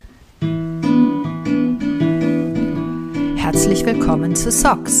Herzlich willkommen zu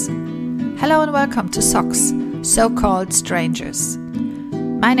SOCS. Hello and welcome to SOCS, So-Called Strangers.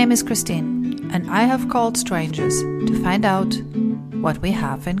 My name is Christine and I have called strangers to find out what we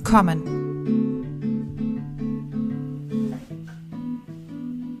have in common.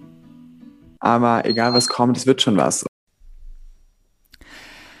 Aber egal was kommt, es wird schon was.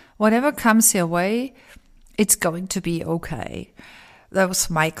 Whatever comes your way, it's going to be okay. That was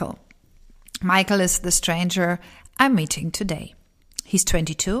Michael. Michael is the stranger I'm meeting today. He's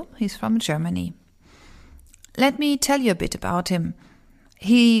 22, he's from Germany. Let me tell you a bit about him.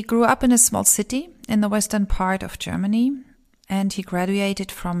 He grew up in a small city in the western part of Germany, and he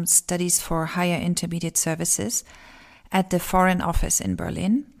graduated from studies for higher intermediate services at the Foreign Office in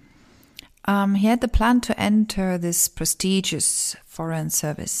Berlin. He had the plan to enter this prestigious foreign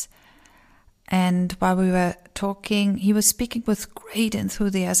service. And while we were talking, he was speaking with great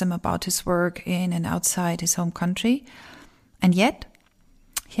enthusiasm about his work in and outside his home country. And yet,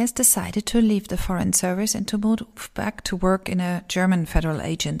 he has decided to leave the foreign service and to move back to work in a German federal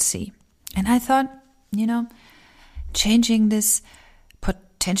agency. And I thought, changing this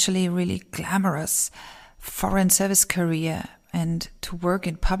potentially really glamorous foreign service career and to work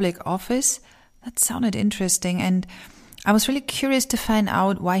in public office, that sounded interesting. And I was really curious to find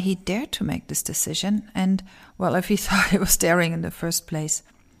out why he dared to make this decision and, well, if he thought he was daring in the first place.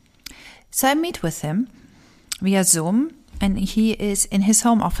 So I meet with him via Zoom, and he is in his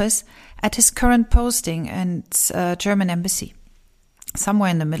home office at his current posting and German embassy, somewhere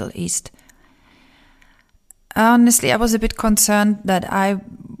in the Middle East. Honestly, I was a bit concerned that I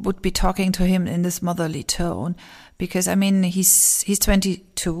would be talking to him in this motherly tone because, he's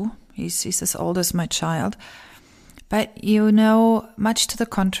 22, he's as old as my child. But much to the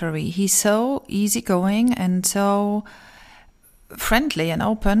contrary, he's so easygoing and so friendly and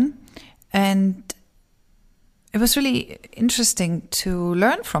open. And it was really interesting to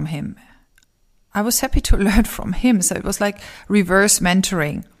learn from him. I was happy to learn from him. So it was like reverse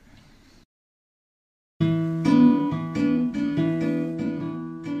mentoring.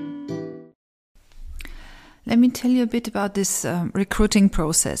 Let me tell you a bit about this recruiting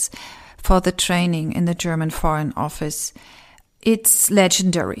process for the training in the German Foreign Office. It's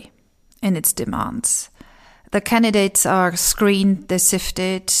legendary in its demands. The candidates are screened, they're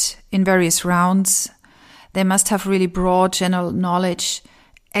sifted in various rounds. They must have really broad general knowledge,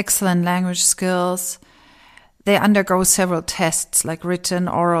 excellent language skills. They undergo several tests like written,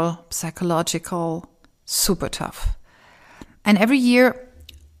 oral, psychological, super tough. And every year,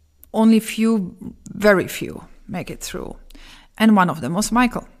 only very few make it through. And one of them was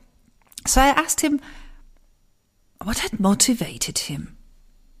Michael. So I asked him, what had motivated him?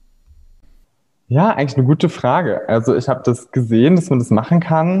 Ja, eigentlich eine gute Frage. Also ich habe das gesehen, dass man das machen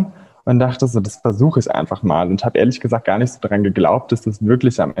kann und dachte so, das versuche ich einfach mal und habe ehrlich gesagt gar nicht so daran geglaubt, dass das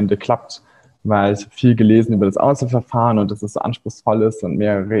wirklich am Ende klappt, weil ich habe viel gelesen über das Auswahlverfahren und dass es so anspruchsvoll ist und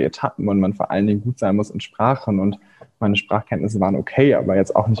mehrere Etappen und man vor allen Dingen gut sein muss in Sprachen und meine Sprachkenntnisse waren okay, aber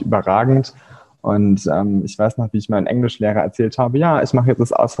jetzt auch nicht überragend. Und ich weiß noch, wie ich meinem Englischlehrer erzählt habe, ja, ich mache jetzt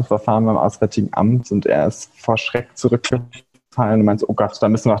das Auswahlverfahren beim Auswärtigen Amt und er ist vor Schreck zurückgefallen und meinte, oh Gott, da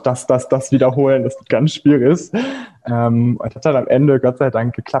müssen wir noch das wiederholen, das wird ganz schwierig. Und hat dann am Ende Gott sei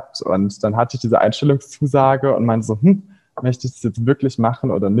Dank geklappt. Und dann hatte ich diese Einstellungszusage und meinte so, möchte ich das jetzt wirklich machen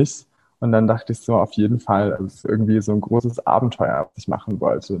oder nicht? Und dann dachte ich so, auf jeden Fall, also es ist irgendwie so ein großes Abenteuer, was ich machen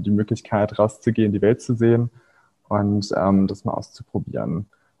wollte. Die Möglichkeit rauszugehen, die Welt zu sehen und das mal auszuprobieren.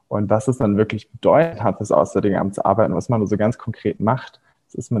 Und was es dann wirklich bedeutet hat, das Auswärtige Amt zu arbeiten, was man so ganz konkret macht,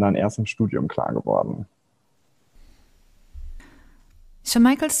 das ist mir dann erst im Studium klar geworden. So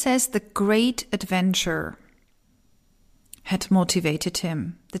Michael says the great adventure had motivated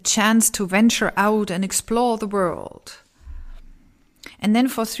him, the chance to venture out and explore the world. And then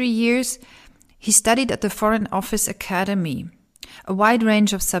for 3 years, he studied at the Foreign Office Academy, a wide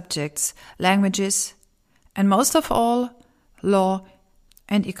range of subjects, languages, and most of all, law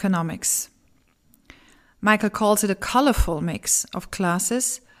and economics. Michael calls it a colorful mix of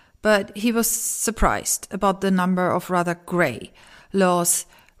classes, but he was surprised about the number of rather gray laws,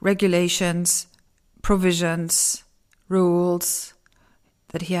 regulations, provisions, rules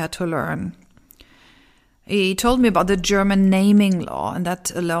that he had to learn. He told me about the German naming law, and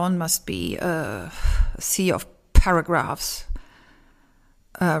that alone must be a sea of paragraphs,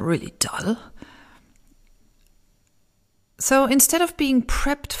 really dull. So instead of being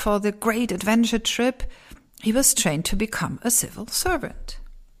prepped for the great adventure trip, he was trained to become a civil servant.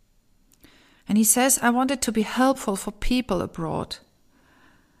 And he says, I wanted to be helpful for people abroad.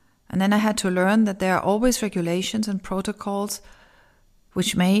 And then I had to learn that there are always regulations and protocols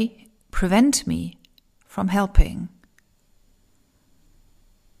which may prevent me from helping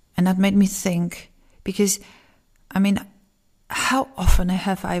And that made me think, because, I mean, how often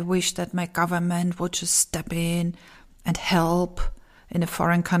have I wished that my government would just step in and help in a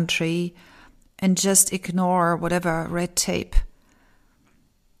foreign country and just ignore whatever red tape.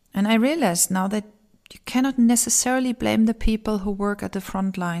 And I realized now that you cannot necessarily blame the people who work at the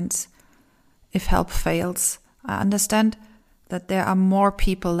front lines if help fails. I understand that there are more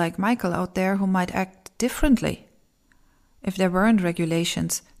people like Michael out there who might act differently if there weren't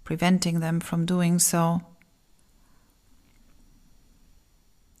regulations preventing them from doing so.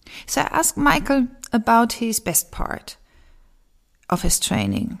 So I asked Michael about his best part of his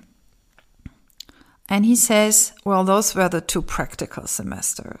training. And he says, well, those were the 2 practical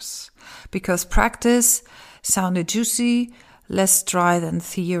semesters, because practice sounded juicy, less dry than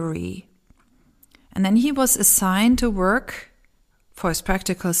theory. And then he was assigned to work for his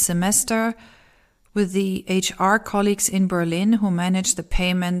practical semester with the HR colleagues in Berlin who manage the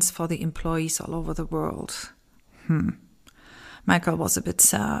payments for the employees all over the world. Michael was a bit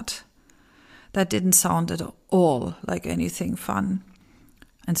sad. That didn't sound at all like anything fun.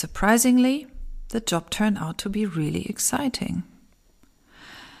 And surprisingly, the job turned out to be really exciting.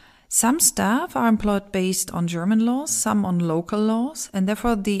 Some staff are employed based on German laws, some on local laws, and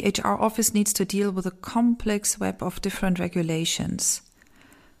therefore the HR office needs to deal with a complex web of different regulations.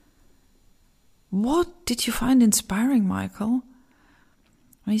 What did you find inspiring, Michael?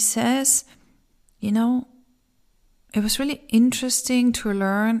 He says, it was really interesting to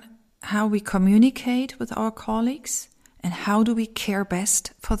learn how we communicate with our colleagues and how do we care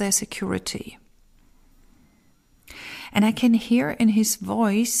best for their security. And I can hear in his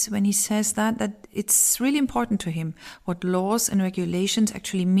voice when he says that it's really important to him what laws and regulations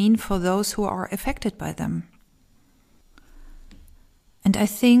actually mean for those who are affected by them. And I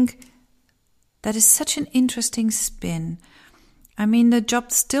think that is such an interesting spin. I mean, the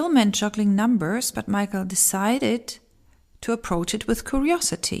job still meant juggling numbers, but Michael decided to approach it with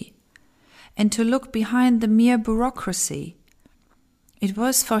curiosity and to look behind the mere bureaucracy. It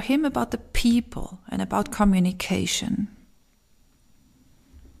was for him about the people and about communication.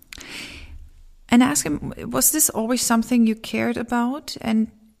 And I asked him, was this always something you cared about?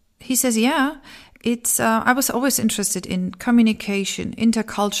 And he says, yeah, I was always interested in communication,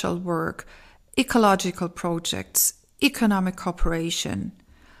 intercultural work, ecological projects, economic cooperation,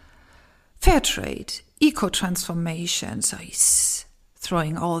 fair trade, eco-transformation. So he's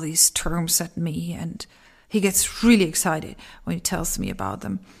throwing all these terms at me and he gets really excited when he tells me about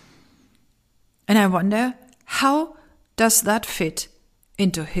them. And I wonder, how does that fit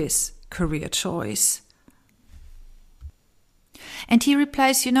into his career choice? And he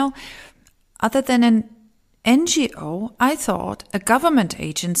replies, other than an NGO, I thought a government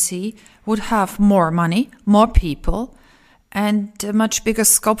agency would have more money, more people, and a much bigger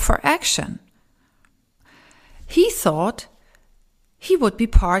scope for action. He thought he would be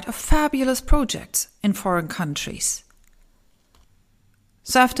part of fabulous projects in foreign countries.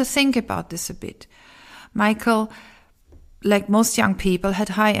 So I have to think about this a bit. Michael, like most young people, had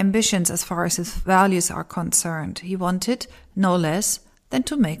high ambitions as far as his values are concerned. He wanted no less than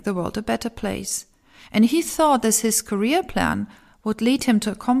to make the world a better place. And he thought that his career plan would lead him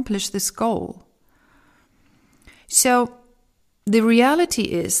to accomplish this goal. So the reality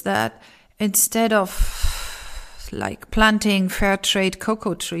is that instead of planting fair trade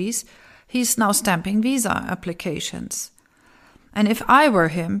cocoa trees, he's now stamping visa applications. And if I were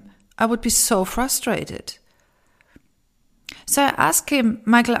him, I would be so frustrated. So I asked him,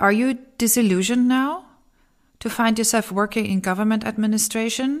 Michael, are you disillusioned now to find yourself working in government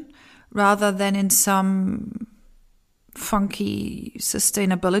administration rather than in some funky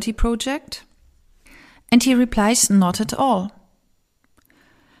sustainability project? And he replies, not at all.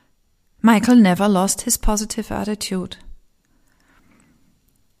 Michael never lost his positive attitude.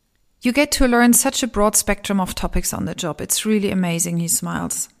 You get to learn such a broad spectrum of topics on the job. It's really amazing, he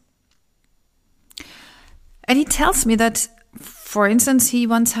smiles. And he tells me that, for instance, he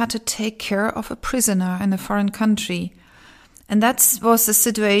once had to take care of a prisoner in a foreign country. And that was a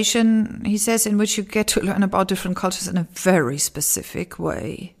situation, he says, in which you get to learn about different cultures in a very specific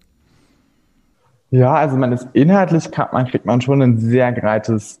way. Ja, also kriegt man schon ein sehr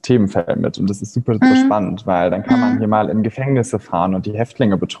breites Themenfeld mit und das ist super, super spannend, weil dann kann man hier mal in Gefängnisse fahren und die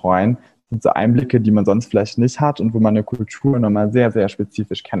Häftlinge betreuen. Das sind so Einblicke, die man sonst vielleicht nicht hat und wo man eine Kultur nochmal sehr, sehr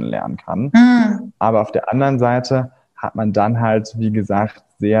spezifisch kennenlernen kann. Aber auf der anderen Seite hat man dann halt, wie gesagt,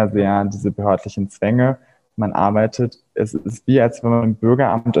 sehr, sehr diese behördlichen Zwänge. Man arbeitet, es ist wie, als wenn man ein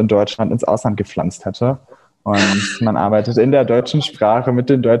Bürgeramt in Deutschland ins Ausland gepflanzt hätte. Und man arbeitet in der deutschen Sprache, mit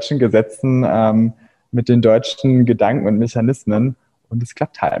den deutschen Gesetzen, mit den deutschen Gedanken und Mechanismen. Und es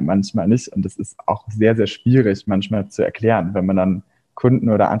klappt halt manchmal nicht. Und das ist auch sehr, sehr schwierig manchmal zu erklären, wenn man dann Kunden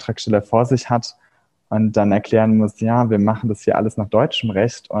oder Antragsteller vor sich hat und dann erklären muss, ja, wir machen das hier alles nach deutschem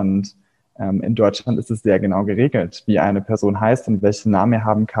Recht und in Deutschland ist es sehr genau geregelt, wie eine Person heißt und welchen Namen er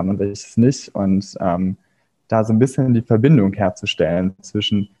haben kann und welches nicht. Und da so ein bisschen die Verbindung herzustellen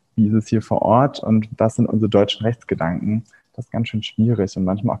zwischen, wie ist es hier vor Ort und was sind unsere deutschen Rechtsgedanken, das ist ganz schön schwierig und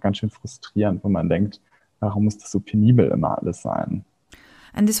manchmal auch ganz schön frustrierend, wo man denkt, warum muss das so penibel immer alles sein?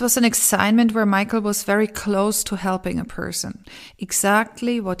 And this was an assignment where Michael was very close to helping a person.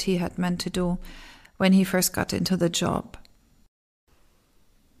 Exactly what he had meant to do when he first got into the job.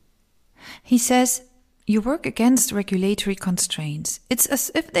 He says, you work against regulatory constraints. It's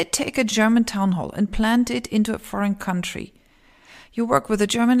as if they take a German town hall and plant it into a foreign country. You work with the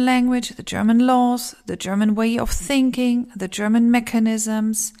German language, the German laws, the German way of thinking, the German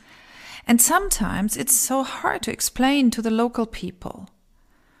mechanisms. And sometimes it's so hard to explain to the local people.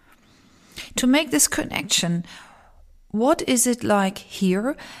 To make this connection, what is it like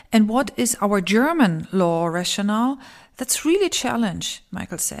here and what is our German law rationale? That's really a challenge,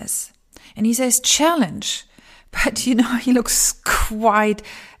 Michael says. And he says challenge, but he looks quite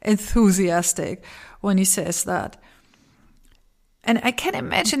enthusiastic when he says that. And I can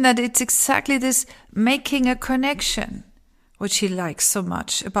imagine that it's exactly this making a connection, which he likes so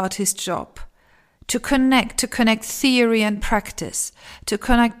much about his job. To connect theory and practice, to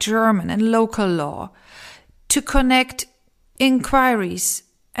connect German and local law, to connect inquiries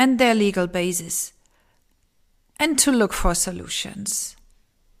and their legal basis, and to look for solutions.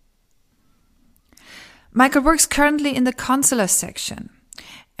 Michael works currently in the consular section,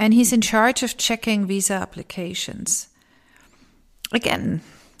 and he's in charge of checking visa applications. Again,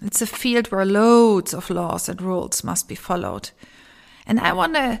 it's a field where loads of laws and rules must be followed. And I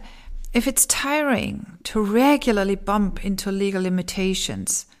wonder if it's tiring to regularly bump into legal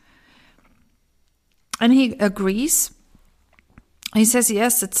limitations. And he agrees. He says,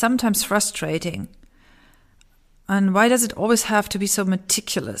 yes, it's sometimes frustrating. And why does it always have to be so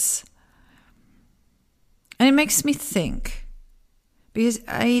meticulous? And it makes me think, because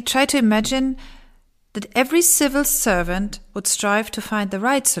I try to imagine that every civil servant would strive to find the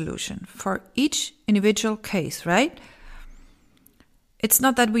right solution for each individual case, right? It's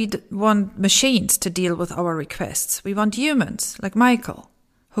not that we want machines to deal with our requests. We want humans, like Michael,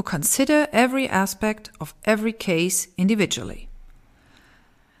 who consider every aspect of every case individually.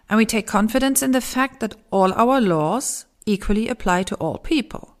 And we take confidence in the fact that all our laws equally apply to all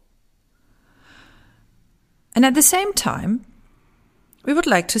people. And at the same time, we would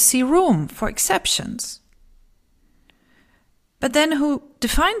like to see room for exceptions. But then who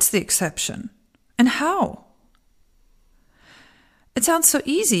defines the exception? And how? It sounds so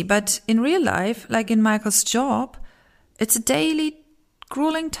easy, but in real life, like in Michael's job, it's a daily,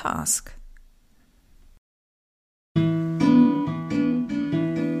 grueling task.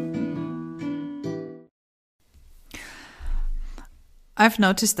 I've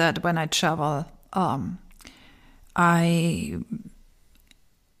noticed that when I travel, I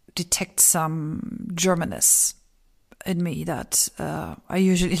detect some Germanness in me that I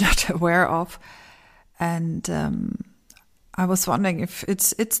usually not aware of. And I was wondering if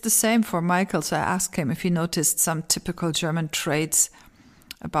it's the same for Michael. So I asked him if he noticed some typical German traits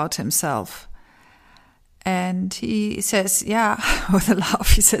about himself. And he says, yeah, with a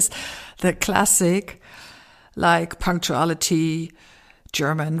laugh, he says, the classic, like punctuality,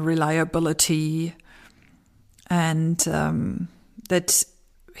 German reliability, and that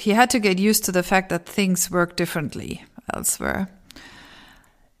he had to get used to the fact that things work differently elsewhere.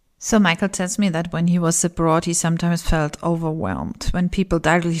 So Michael tells me that when he was abroad, he sometimes felt overwhelmed when people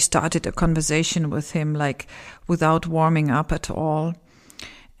directly started a conversation with him, like without warming up at all.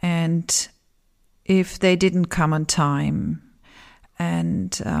 And if they didn't come on time.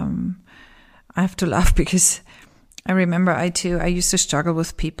 And I have to laugh because I remember I used to struggle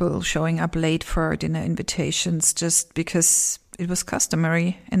with people showing up late for dinner invitations just because it was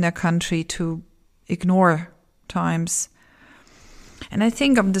customary in their country to ignore times. And I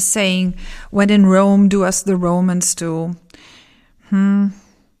think of the saying, when in Rome, do as the Romans do.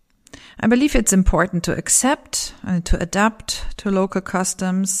 I believe it's important to accept and to adapt to local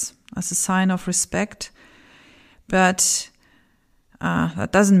customs as a sign of respect. But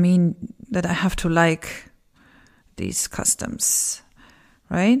that doesn't mean that I have to like these customs,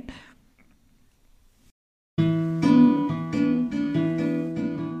 right?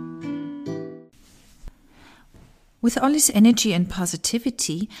 With all his energy and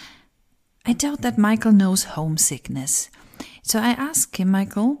positivity, I doubt that Michael knows homesickness. So I asked him,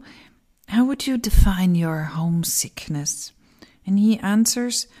 Michael, how would you define your homesickness? And he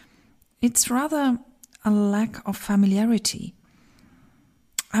answers, it's rather a lack of familiarity.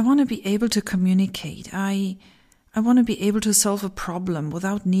 I want to be able to communicate. I want to be able to solve a problem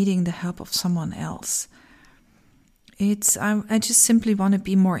without needing the help of someone else. I just simply want to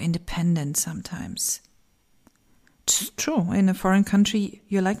be more independent sometimes. It's true. In a foreign country,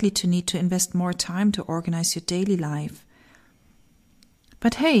 you're likely to need to invest more time to organize your daily life.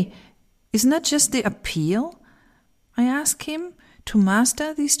 But hey, isn't that just the appeal? I ask him, to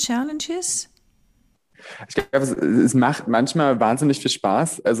master these challenges? Ich glaube, es macht manchmal wahnsinnig viel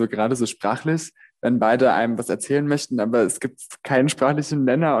Spaß, also gerade so sprachlich, wenn beide einem was erzählen möchten, aber es gibt keinen sprachlichen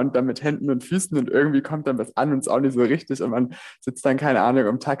Nenner und dann mit Händen und Füßen und irgendwie kommt dann was an und ist auch nicht so richtig und man sitzt dann, keine Ahnung,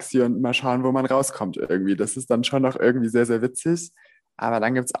 im Taxi und mal schauen, wo man rauskommt irgendwie. Das ist dann schon noch irgendwie sehr, sehr witzig, aber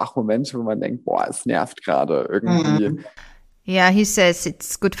dann gibt es auch Momente, wo man denkt, boah, es nervt gerade irgendwie. Yeah, he says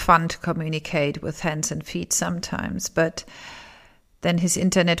it's good fun to communicate with hands and feet sometimes, but then his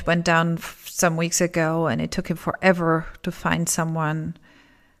internet went down some weeks ago and it took him forever to find someone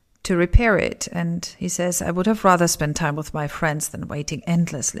to repair it. And he says, I would have rather spent time with my friends than waiting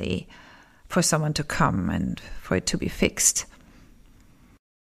endlessly for someone to come and for it to be fixed.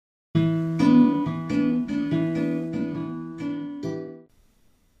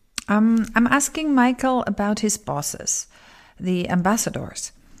 I'm asking Michael about his bosses, the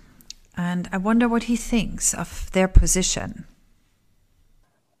ambassadors, and I wonder what he thinks of their position.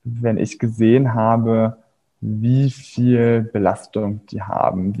 Wenn ich gesehen habe, wie viel Belastung die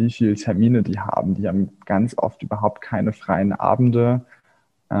haben, wie viele Termine die haben ganz oft überhaupt keine freien Abende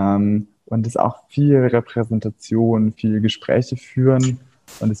und es auch viel Repräsentation, viel Gespräche führen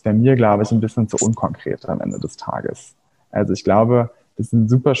und es wäre mir, glaube ich, ein bisschen zu unkonkret am Ende des Tages. Also ich glaube, das ist eine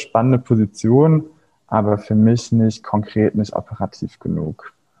super spannende Position, aber für mich nicht konkret, nicht operativ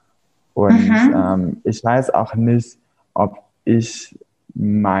genug. Und ich weiß auch nicht, ob ich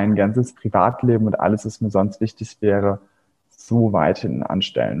mein ganzes Privatleben und alles, was mir sonst wichtig wäre, so weiterhin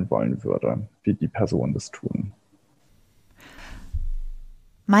anstellen wollen würde, wie die Personen das tun.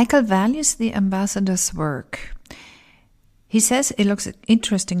 Michael values the ambassador's work. He says it looks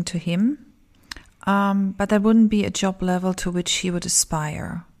interesting to him, but that wouldn't be a job level to which he would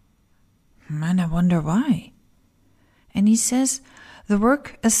aspire. And I wonder why. And he says the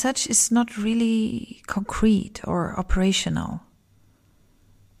work as such is not really concrete or operational.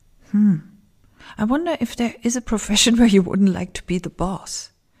 I wonder if there is a profession where you wouldn't like to be the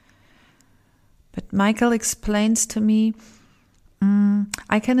boss. But Michael explains to me,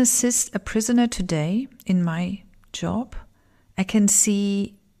 I can assist a prisoner today in my job. I can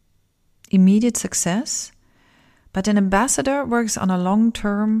see immediate success, but an ambassador works on a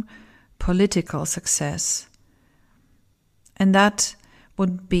long-term political success. And that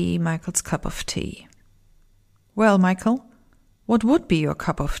would be Michael's cup of tea. Well, Michael, what would be your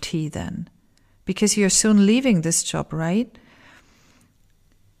cup of tea then? Because you're soon leaving this job, right?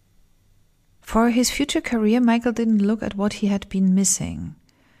 For his future career, Michael didn't look at what he had been missing.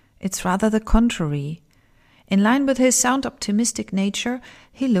 It's rather the contrary. In line with his sound optimistic nature,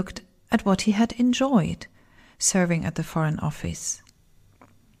 he looked at what he had enjoyed, serving at the Foreign Office.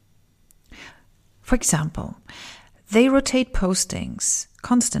 For example, they rotate postings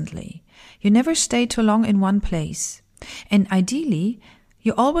constantly. You never stay too long in one place. And ideally,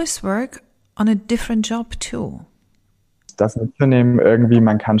 you always work on a different job too. Das mitzunehmen, irgendwie,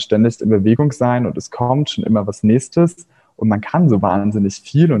 man kann ständig in Bewegung sein und es kommt schon immer was Nächstes und man kann so wahnsinnig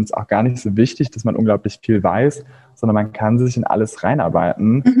viel und es ist auch gar nicht so wichtig, dass man unglaublich viel weiß, sondern man kann sich in alles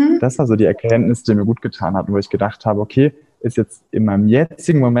reinarbeiten. Das war so die Erkenntnis, die mir gut getan hat, wo ich gedacht habe, okay, ist jetzt in meinem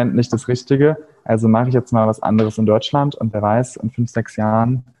jetzigen Moment nicht das Richtige, also mache ich jetzt mal was anderes in Deutschland und wer weiß, in 5, 6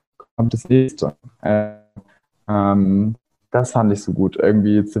 Jahren kommt das Nächste. Das fand ich so gut,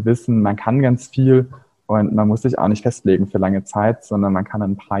 irgendwie zu wissen, man kann ganz viel und man muss sich auch nicht festlegen für lange Zeit, sondern man kann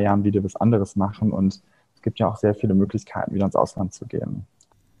in ein paar Jahren wieder was anderes machen und es gibt ja auch sehr viele Möglichkeiten, wieder ins Ausland zu gehen.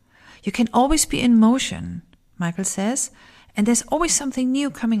 You can always be in motion, Michael says, and there's always something new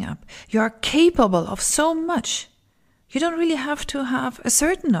coming up. You are capable of so much. You don't really have to have a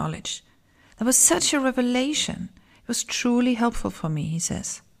certain knowledge. That was such a revelation. It was truly helpful for me, he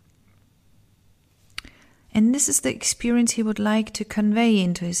says. And this is the experience he would like to convey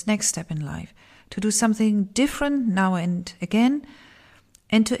into his next step in life, to do something different now and again,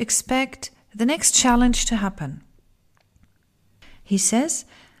 and to expect the next challenge to happen. He says,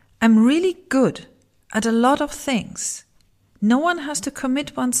 I'm really good at a lot of things. No one has to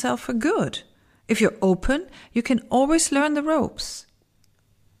commit oneself for good. If you're open, you can always learn the ropes.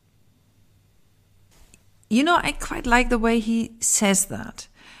 You know, I quite like the way he says that,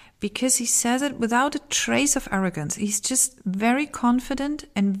 because he says it without a trace of arrogance. He's just very confident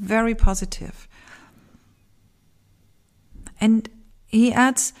and very positive. And he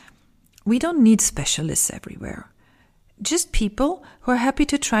adds, we don't need specialists everywhere. Just people who are happy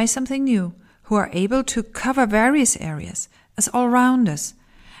to try something new, who are able to cover various areas as all-rounders.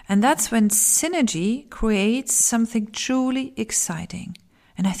 And that's when synergy creates something truly exciting.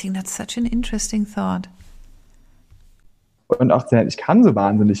 And I think that's such an interesting thought. Und auch ich kann so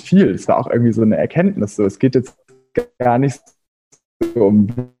wahnsinnig viel. Das war auch irgendwie so eine Erkenntnis. So, es geht jetzt gar nicht so um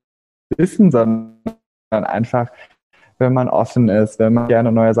Wissen, sondern einfach, wenn man offen ist, wenn man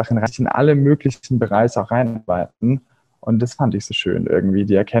gerne neue Sachen reicht, in alle möglichen Bereiche auch reinarbeiten. Und das fand ich so schön irgendwie,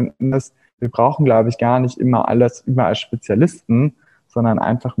 die Erkenntnis. Wir brauchen, glaube ich, gar nicht immer alles überall Spezialisten, sondern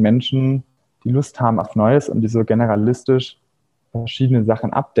einfach Menschen, die Lust haben auf Neues und die so generalistisch verschiedene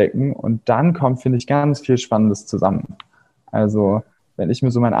Sachen abdecken. Und dann kommt, finde ich, ganz viel Spannendes zusammen. Also wenn ich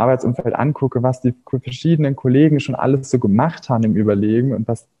mir so mein Arbeitsumfeld angucke, was die verschiedenen Kollegen schon alles so gemacht haben im Überlegen und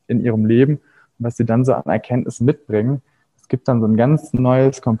was in ihrem Leben und was sie dann so an Erkenntnissen mitbringen, es gibt dann so ein ganz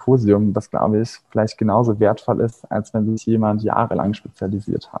neues Komposium, das, glaube ich, vielleicht genauso wertvoll ist, als wenn sich jemand jahrelang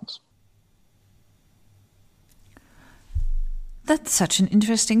spezialisiert hat. That's such an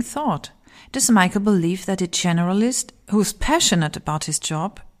interesting thought. Does Michael believe that a generalist who's passionate about his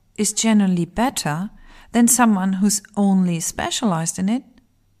job is generally better than someone who's only specialized in it?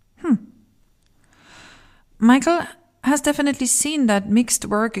 Michael has definitely seen that mixed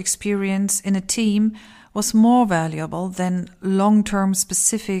work experience in a team was more valuable than long-term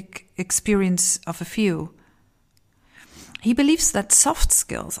specific experience of a few. He believes that soft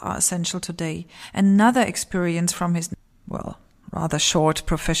skills are essential today, another experience from his, rather short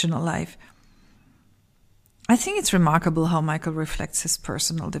professional life. I think it's remarkable how Michael reflects his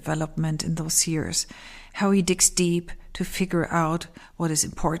personal development in those years, how he digs deep to figure out what is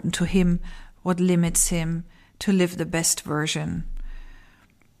important to him, what limits him to live the best version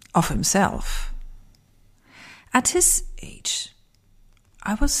of himself. At his age,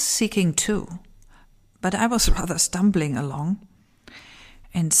 I was seeking too, but I was rather stumbling along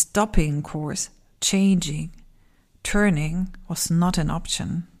and stopping course, changing, turning was not an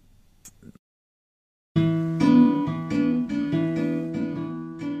option.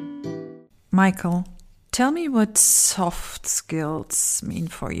 Michael, tell me what soft skills mean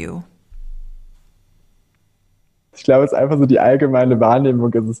for you. Ich glaube, es ist einfach so die allgemeine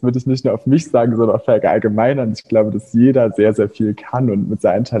Wahrnehmung. Also das würde ich nicht nur auf mich sagen, sondern auch verallgemeinern. Ich glaube, dass jeder sehr, sehr viel kann und mit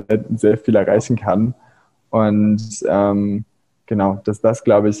seinen Talenten sehr viel erreichen kann. Und genau, dass das,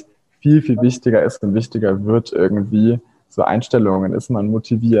 glaube ich, viel, viel wichtiger ist und wichtiger wird irgendwie. So Einstellungen, ist man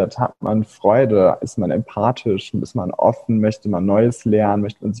motiviert, hat man Freude, ist man empathisch, ist man offen, möchte man Neues lernen,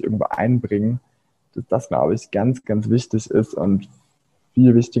 möchte man sich irgendwo einbringen. Dass das, glaube ich, ganz, ganz wichtig ist und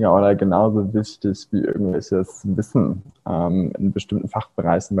viel wichtiger oder genauso wichtig wie irgendwelches Wissen in bestimmten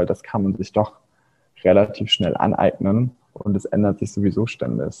Fachbereichen, weil das kann man sich doch relativ schnell aneignen und es ändert sich sowieso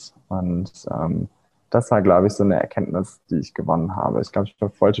ständig. Und das war, glaube ich, so eine Erkenntnis, die ich gewonnen habe. Ich glaube, ich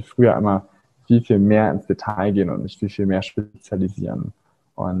wollte früher immer viel, viel mehr ins Detail gehen und mich viel, viel mehr spezialisieren.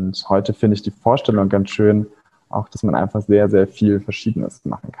 Und heute finde ich die Vorstellung ganz schön, auch, dass man einfach sehr, sehr viel Verschiedenes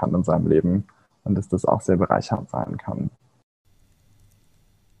machen kann in seinem Leben und dass das auch sehr bereichernd sein kann.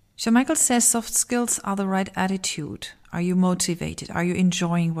 So Michael says soft skills are the right attitude. Are you motivated? Are you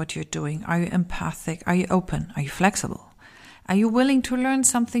enjoying what you're doing? Are you empathic? Are you open? Are you flexible? Are you willing to learn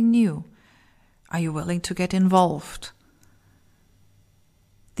something new? Are you willing to get involved?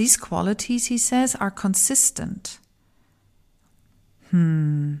 These qualities, he says, are consistent.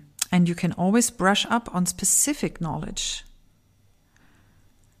 And you can always brush up on specific knowledge.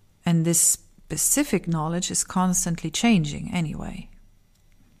 And this specific knowledge is constantly changing anyway.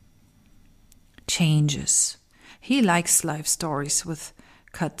 Changes. He likes life stories with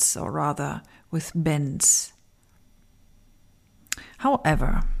cuts, or rather with bends.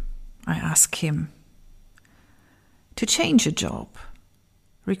 However, I ask him, to change a job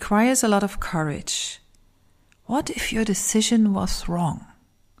requires a lot of courage. What if your decision was wrong?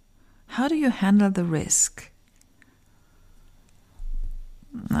 How do you handle the risk?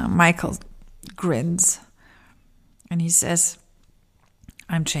 Now, Michael grins and he says,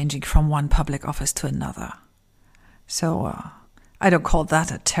 I'm changing from one public office to another. So I don't call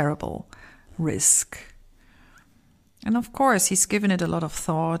that a terrible risk. And of course, he's given it a lot of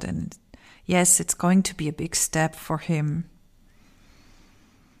thought, and yes, it's going to be a big step for him.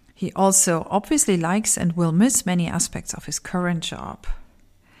 He also obviously likes and will miss many aspects of his current job.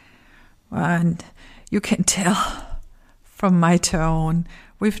 And you can tell from my tone,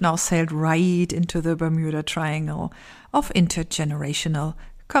 we've now sailed right into the Bermuda Triangle of intergenerational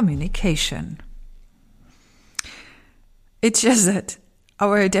communication. It's just that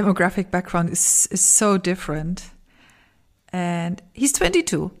our demographic background is so different. And he's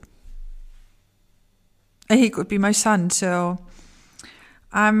 22. And he could be my son, so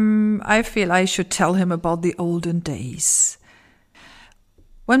I feel I should tell him about the olden days.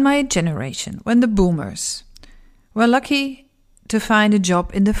 When my generation, when the boomers, were lucky to find a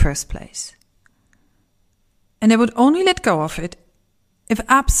job in the first place. And they would only let go of it if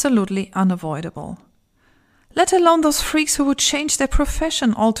absolutely unavoidable. Let alone those freaks who would change their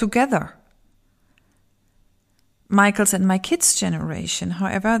profession altogether. Michael's and my kids' generation,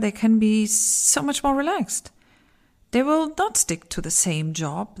 however, they can be so much more relaxed. They will not stick to the same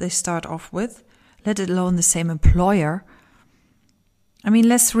job they start off with, let alone the same employer. I mean,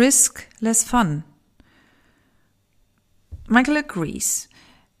 less risk, less fun. Michael agrees.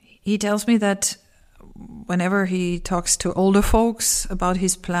 He tells me that whenever he talks to older folks about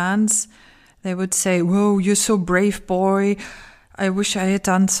his plans, they would say, "Whoa, you're so brave, boy. I wish I had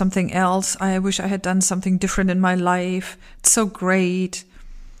done something else. I wish I had done something different in my life. It's so great."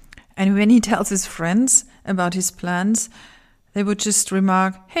 And when he tells his friends about his plans, they would just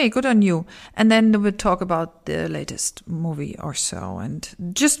remark, "Hey, good on you." And then they would talk about the latest movie or so and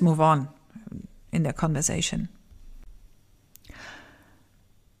just move on in their conversation.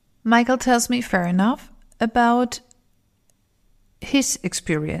 Michael tells me, fair enough, about his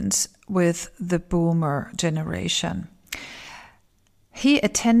experience with the boomer generation. He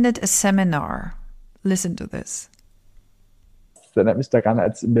attended a seminar. Listen to this. Das erinnert mich daran,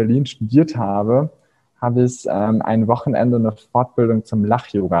 als ich in Berlin studiert habe, habe ich ein Wochenende eine Fortbildung zum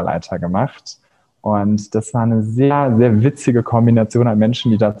Lach-Yoga-Leiter gemacht. Und das war eine sehr, sehr witzige Kombination an Menschen,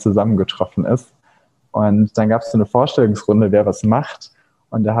 die da zusammengetroffen ist. Und dann gab es so eine Vorstellungsrunde, wer was macht.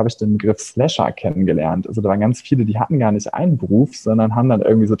 Und da habe ich den Begriff Slasher kennengelernt. Also da waren ganz viele, die hatten gar nicht einen Beruf, sondern haben dann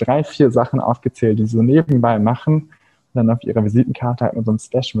irgendwie so 3, 4 Sachen aufgezählt, die sie so nebenbei machen. Und dann auf ihrer Visitenkarte halt mit so einem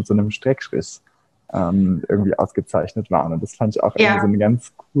Slash, mit so einem Streckstrich irgendwie ausgezeichnet waren. Und das fand ich auch irgendwie so einen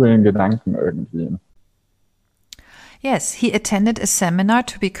ganz coolen Gedanken irgendwie. Yes, he attended a seminar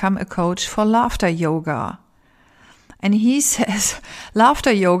to become a coach for laughter yoga. And he says,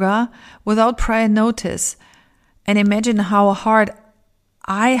 laughter yoga without prior notice. And imagine how hard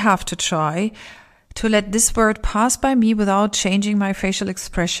I have to try to let this word pass by me without changing my facial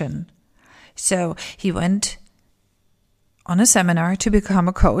expression. So he went on a seminar to become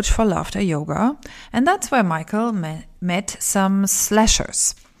a coach for laughter yoga. And that's where Michael met some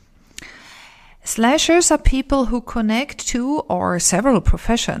slashers. Slashers are people who connect 2 or several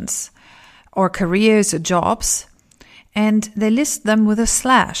professions or careers or jobs, and they list them with a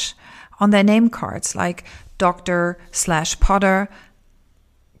slash on their name cards, like doctor/potter,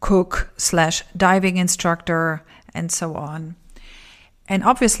 cook/diving instructor, and so on. And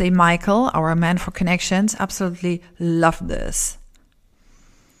obviously Michael, our man for connections, absolutely loved this.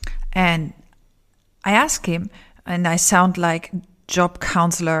 And I asked him, and I sound like job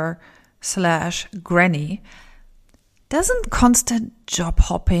counselor/granny, doesn't constant job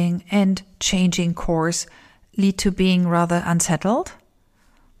hopping and changing course lead to being rather unsettled?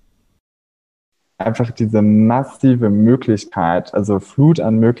 Einfach diese massive Möglichkeit, also Flut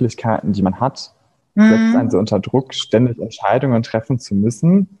an Möglichkeiten, die man hat, setzt einen so unter Druck, ständig Entscheidungen treffen zu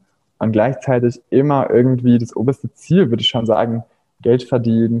müssen und gleichzeitig immer irgendwie das oberste Ziel, würde ich schon sagen, Geld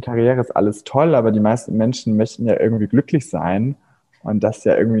verdienen, Karriere ist alles toll, aber die meisten Menschen möchten ja irgendwie glücklich sein und das ist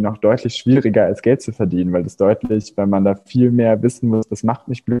ja irgendwie noch deutlich schwieriger als Geld zu verdienen, weil das deutlich, wenn man da viel mehr wissen muss, das macht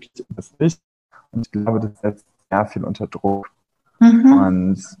mich glücklich und das nicht. Und ich glaube, das setzt sehr viel unter Druck.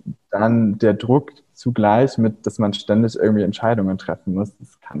 Und dann der Druck zugleich mit, dass man ständig irgendwie Entscheidungen treffen muss,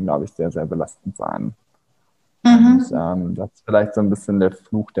 das kann, glaube ich, sehr, sehr belastend sein. Und das ist vielleicht so ein bisschen der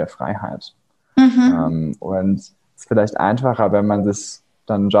Fluch der Freiheit. Und es ist vielleicht einfacher, wenn man sich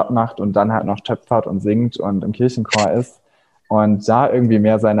dann einen Job macht und dann halt noch töpfert und singt und im Kirchenchor ist und da irgendwie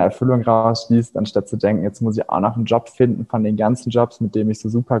mehr seine Erfüllung rausschließt, anstatt zu denken, jetzt muss ich auch noch einen Job finden von den ganzen Jobs, mit dem ich so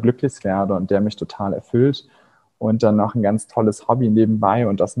super glücklich werde und der mich total erfüllt. Und dann noch ein ganz tolles Hobby nebenbei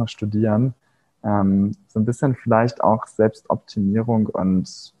und das noch studieren. So ein bisschen vielleicht auch Selbstoptimierung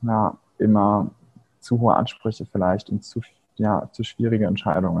und ja, immer zu hohe Ansprüche vielleicht und zu schwierige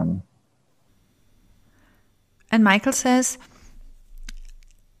Entscheidungen. And Michael says,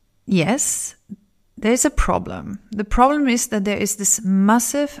 yes, there is a problem. The problem is that there is this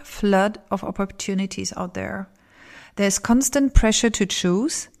massive flood of opportunities out there. There's constant pressure to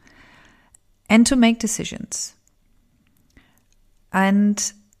choose and to make decisions.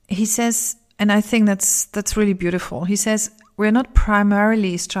 And he says, and I think that's really beautiful. He says, we're not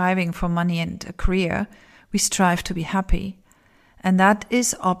primarily striving for money and a career. We strive to be happy. And that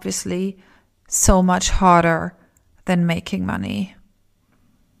is obviously so much harder than making money.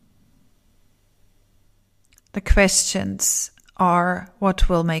 The questions are what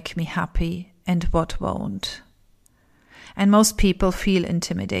will make me happy and what won't. And most people feel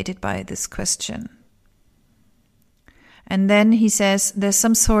intimidated by this question. And then he says there's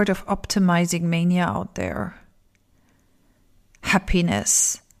some sort of optimizing mania out there.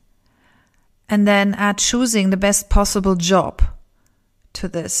 Happiness. And then add choosing the best possible job to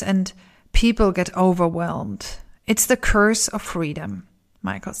this, and people get overwhelmed. It's the curse of freedom,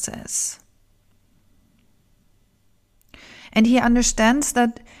 Michael says. And he understands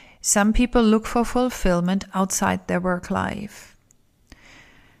that some people look for fulfillment outside their work life.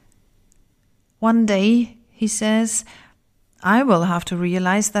 One day, he says, I will have to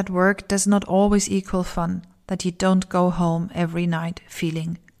realize that work does not always equal fun, that you don't go home every night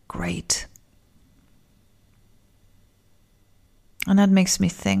feeling great. And that makes me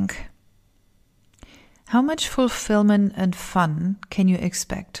think, how much fulfillment and fun can you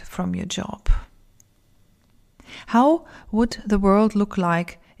expect from your job? How would the world look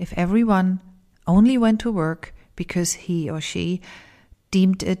like if everyone only went to work because he or she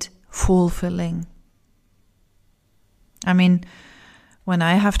deemed it fulfilling? I mean, when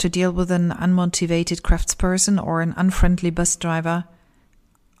I have to deal with an unmotivated craftsperson or an unfriendly bus driver,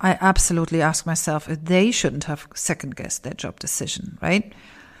 I absolutely ask myself if they shouldn't have second-guessed their job decision, right?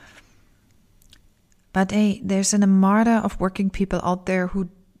 But hey, there's an armada of working people out there who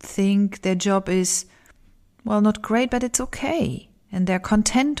think their job is, well, not great, but it's okay, and they're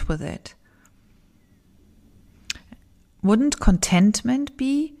content with it. Wouldn't contentment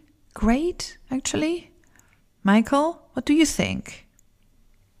be great, actually? Michael, what do you think?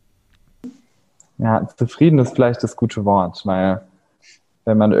 Ja, zufrieden ist vielleicht das gute Wort, weil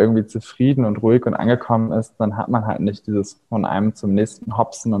wenn man irgendwie zufrieden und ruhig und angekommen ist, dann hat man halt nicht dieses von einem zum nächsten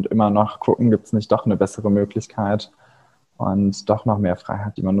Hopsen und immer noch gucken, gibt es nicht doch eine bessere Möglichkeit und doch noch mehr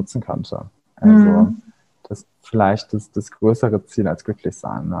Freiheit, die man nutzen könnte. Also das vielleicht ist das größere Ziel als glücklich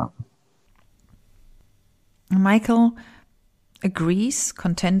sein. Ja. Michael agrees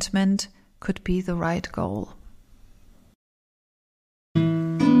contentment could be the right goal.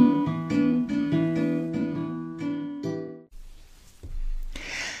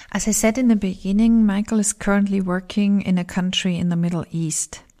 As I said in the beginning, Michael is currently working in a country in the Middle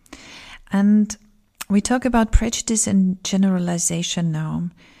East. And we talk about prejudice and generalization now,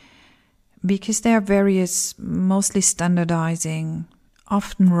 because there are various, mostly standardizing,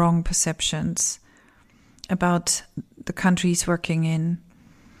 often wrong perceptions about the country he's working in.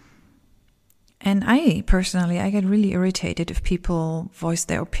 And I get really irritated if people voice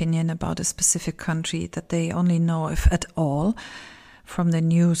their opinion about a specific country that they only know, if at all, from the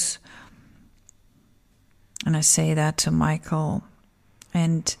news. And I say that to Michael,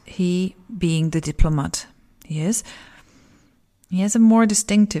 and he, being the diplomat he is, he has a more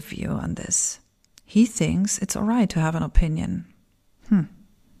distinctive view on this. He thinks it's all right to have an opinion. And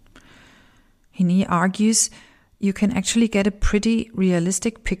he argues you can actually get a pretty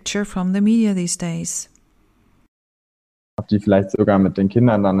realistic picture from the media these days. Ob die vielleicht sogar mit den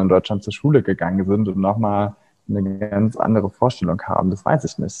Kindern dann in Deutschland zur Schule gegangen sind und nochmal eine ganz andere Vorstellung haben, das weiß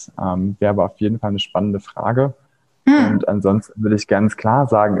ich nicht. Wäre aber auf jeden Fall eine spannende Frage. Und ansonsten will ich ganz klar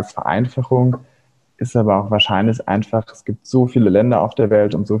sagen, ist Vereinfachung, ist aber auch wahrscheinlich einfach, es gibt so viele Länder auf der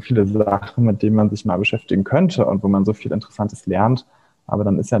Welt und so viele Sachen, mit denen man sich mal beschäftigen könnte und wo man so viel Interessantes lernt. Aber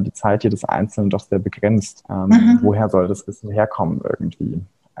dann ist ja die Zeit jedes Einzelnen doch sehr begrenzt. Woher soll das Wissen herkommen irgendwie?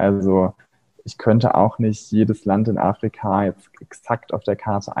 Also ich könnte auch nicht jedes Land in Afrika jetzt exakt auf der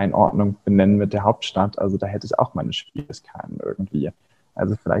Karte Einordnung benennen mit der Hauptstadt. Also da hätte ich auch meine Schwierigkeiten irgendwie.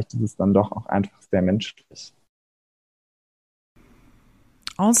 Also vielleicht ist es dann doch auch einfach sehr menschlich.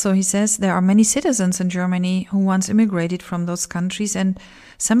 Also, he says there are many citizens in Germany who once immigrated from those countries, and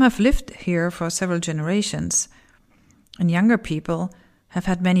some have lived here for several generations. And younger people have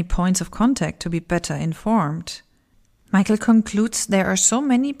had many points of contact to be better informed. Michael concludes there are so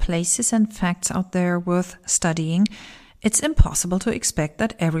many places and facts out there worth studying, it's impossible to expect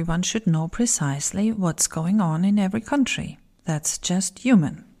that everyone should know precisely what's going on in every country. That's just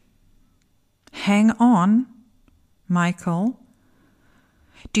human. Hang on, Michael.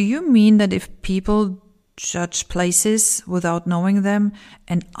 Do you mean that if people judge places without knowing them,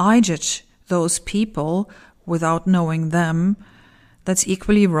 and I judge those people without knowing them, that's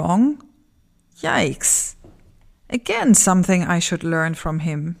equally wrong? Yikes. Again, something I should learn from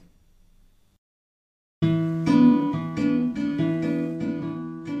him.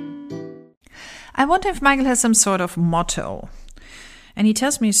 I wonder if Michael has some sort of motto. And he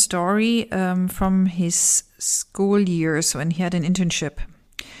tells me a story from his school years when he had an internship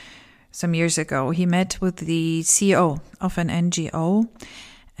some years ago. He met with the CEO of an NGO,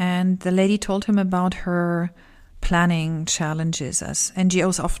 and the lady told him about her planning challenges, as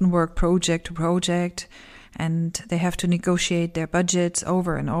NGOs often work project to project, and they have to negotiate their budgets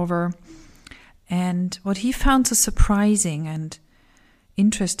over and over. And what he found so surprising and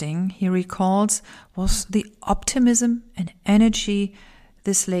interesting, he recalls, was the optimism and energy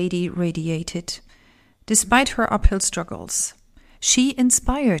this lady radiated. Despite her uphill struggles, she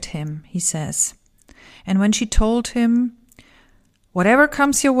inspired him, he says. And when she told him, whatever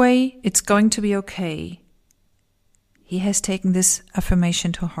comes your way, it's going to be okay, he has taken this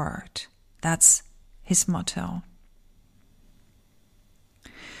affirmation to heart. That's his motto.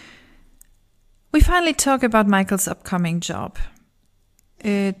 We finally talk about Michael's upcoming job.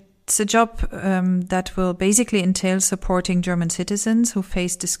 It's a job that will basically entail supporting German citizens who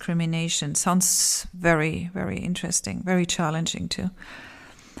face discrimination. Sounds very, very interesting, very challenging too.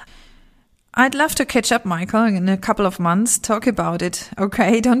 I'd love to catch up, Michael, in a couple of months, talk about it.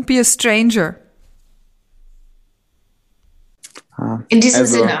 Okay, don't be a stranger. In diesem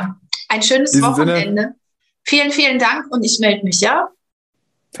Sinne, ein schönes Wochenende. Vielen, vielen Dank und ich melde mich, ja?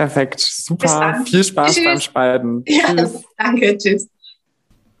 Perfekt, super. Viel Spaß beim Spalten. Ja, tschüss. Danke, tschüss.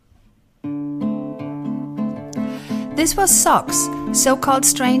 This was Socks, So-Called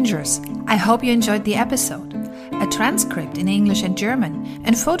Strangers. I hope you enjoyed the episode. A transcript in English and German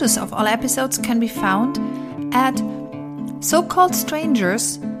and photos of all episodes can be found at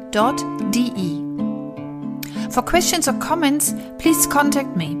socalledstrangers.de. For questions or comments, please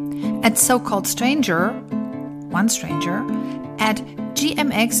contact me at socalledstranger, one stranger, at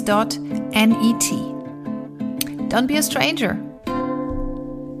gmx.net. Don't be a stranger.